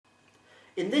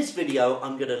In this video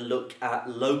I'm going to look at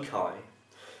loci.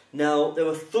 Now there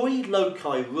are 3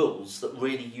 loci rules that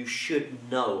really you should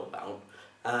know about,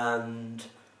 and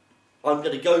I'm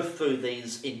going to go through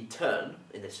these in turn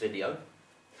in this video.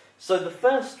 So the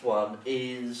first one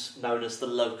is known as the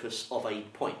locus of a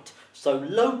point. So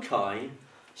loci,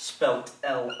 spelt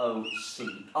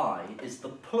L-O-C-I, is the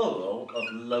plural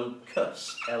of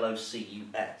locus,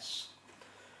 L-O-C-U-S.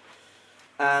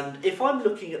 And if I'm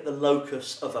looking at the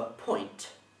locus of a point,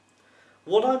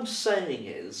 what I'm saying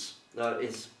is,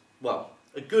 well,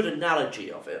 a good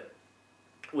analogy of it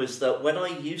was that when I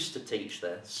used to teach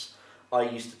this, I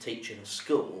used to teach in a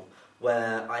school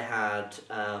where I had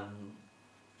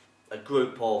a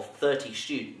group of 30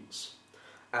 students,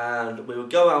 and we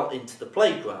would go out into the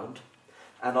playground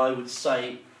and I would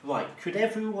say, right, could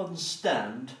everyone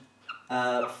stand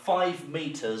 5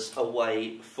 metres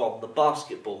away from the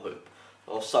basketball hoop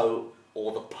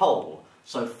or the pole,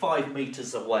 so 5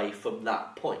 metres away from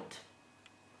that point.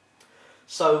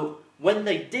 So when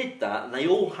they did that, and they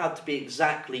all had to be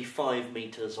exactly 5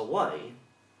 metres away,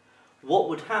 what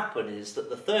would happen is that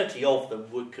the 30 of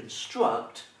them would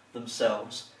construct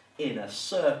themselves in a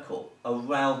circle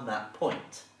around that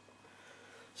point.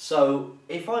 So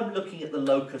if I'm looking at the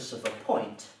locus of a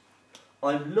point,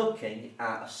 I'm looking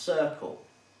at a circle.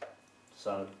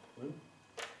 So,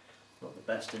 not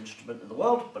the best instrument in the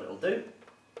world, but it'll do.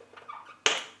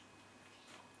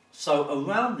 So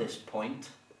around this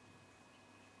point,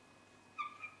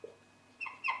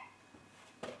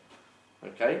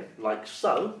 okay, like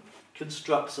so,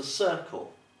 constructs a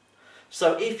circle.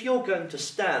 So if you're going to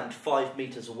stand 5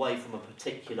 metres away from a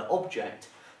particular object,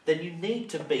 then you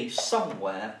need to be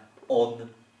somewhere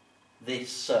on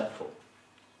this circle.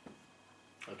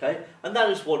 Okay, and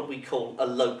that is what we call a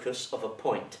locus of a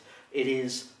point. It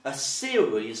is a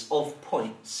series of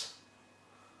points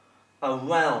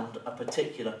around a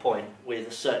particular point with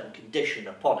a certain condition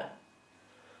upon it.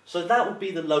 So that would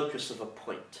be the locus of a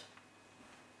point.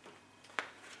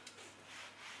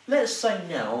 Let's say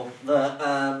now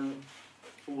that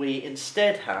we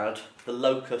instead had the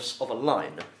locus of a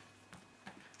line.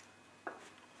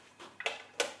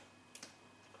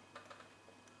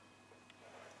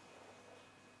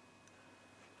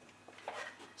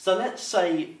 So let's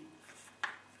say,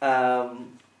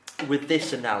 with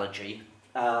this analogy,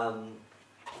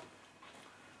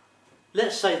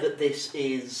 let's say that this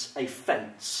is a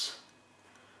fence,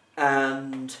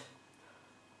 and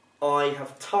I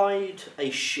have tied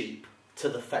a sheep to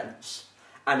the fence,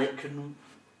 and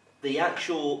the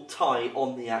actual tie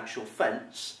on the actual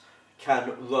fence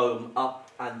can roam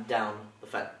up and down the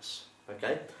fence.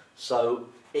 Okay, so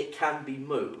it can be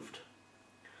moved.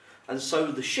 And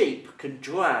so the sheep can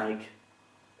drag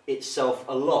itself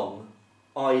along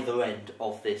either end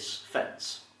of this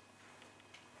fence.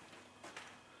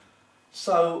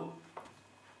 So,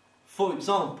 for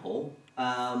example,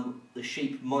 the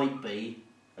sheep might be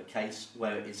a case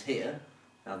where it is here.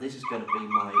 Now this is going to be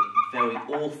my very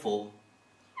awful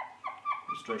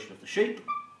illustration of the sheep.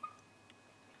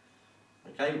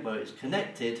 Okay, where it's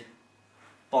connected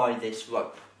by this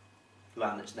rope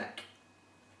around its neck.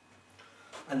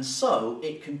 And so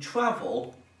it can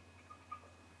travel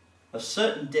a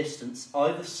certain distance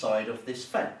either side of this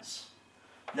fence.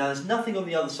 Now there's nothing on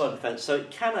the other side of the fence, so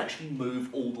it can actually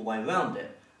move all the way around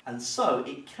it. And so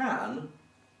it can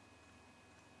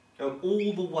go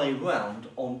all the way round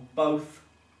on both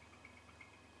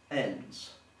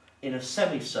ends in a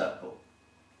semicircle.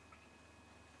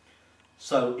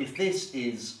 So if this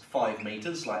is 5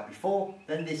 metres like before,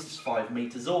 then this is 5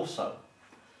 metres also.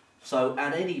 So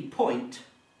at any point,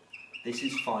 this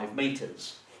is 5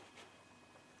 metres.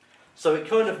 So it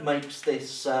kind of makes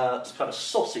this kind of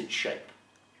sausage shape.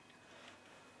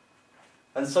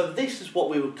 And so this is what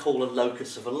we would call a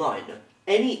locus of a line.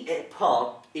 Any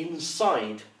part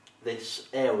inside this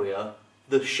area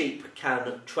the sheep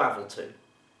can travel to,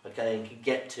 okay, and can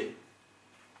get to.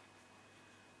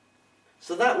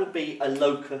 So that would be a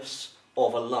locus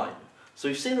of a line. So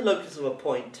we've seen the locus of a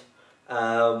point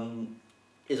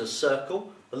is a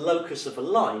circle. The locus of a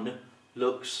line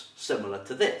looks similar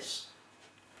to this.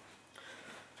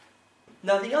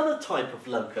 Now the other type of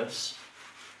locus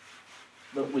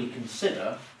that we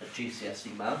consider at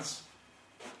GCSE Maths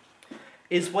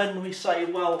is when we say,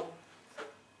 well,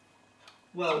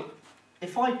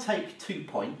 if I take 2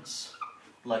 points,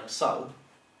 like so,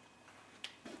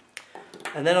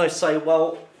 and then I say,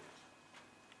 well,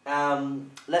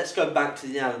 let's go back to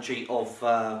the analogy of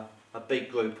a big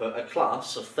group, a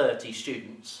class of 30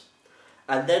 students,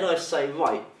 and then I say,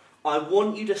 right, I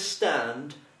want you to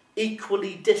stand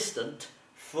equally distant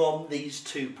from these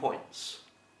 2 points.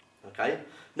 Okay,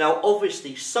 Now,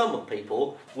 obviously, some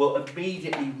people will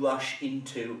immediately rush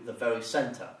into the very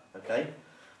centre, okay?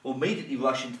 Will immediately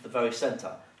rush into the very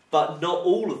centre, but not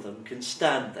all of them can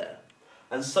stand there.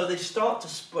 And so they start to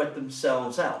spread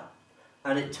themselves out.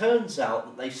 And it turns out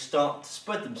that they start to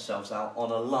spread themselves out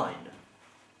on a line.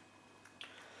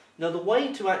 Now, the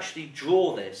way to actually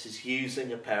draw this is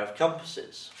using a pair of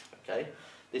compasses, okay?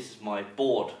 This is my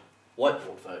whiteboard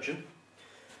version.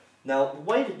 Now, the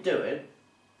way to do it,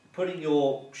 putting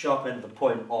your sharp end of the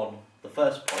point on the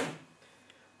first point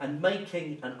and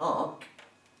making an arc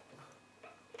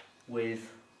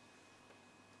with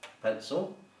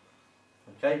pencil.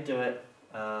 Okay, do it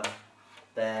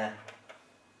there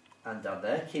and down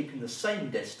there, keeping the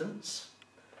same distance,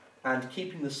 and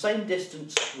keeping the same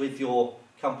distance with your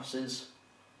compasses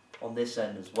on this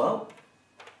end as well.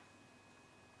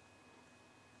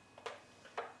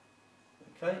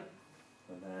 Okay,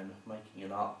 and then making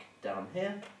an arc down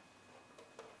here.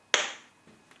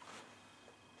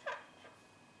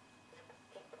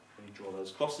 We draw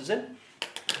those crosses in.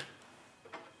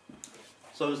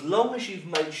 So as long as you've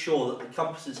made sure that the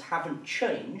compasses haven't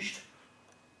changed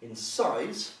in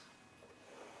size,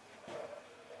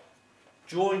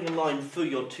 drawing a line through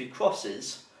your two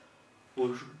crosses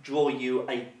will draw you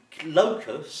a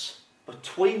locus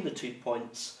between the 2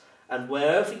 points, and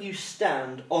wherever you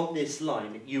stand on this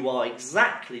line, you are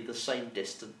exactly the same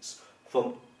distance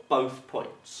from both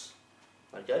points.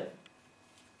 Okay?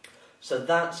 So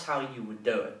that's how you would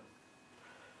do it.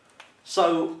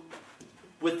 So,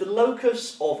 with the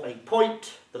locus of a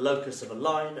point, the locus of a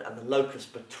line, and the locus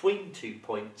between 2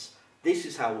 points, this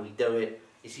is how we do it.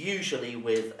 It's usually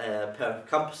with a pair of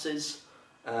compasses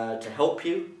to help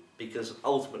you, because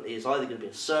ultimately it's either going to be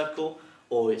a circle,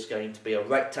 or it's going to be a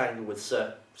rectangle with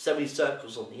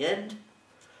semicircles on the end,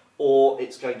 or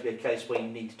it's going to be a case where you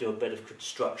need to do a bit of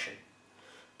construction.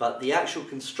 But the actual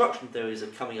construction theories are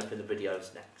coming up in the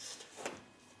videos next.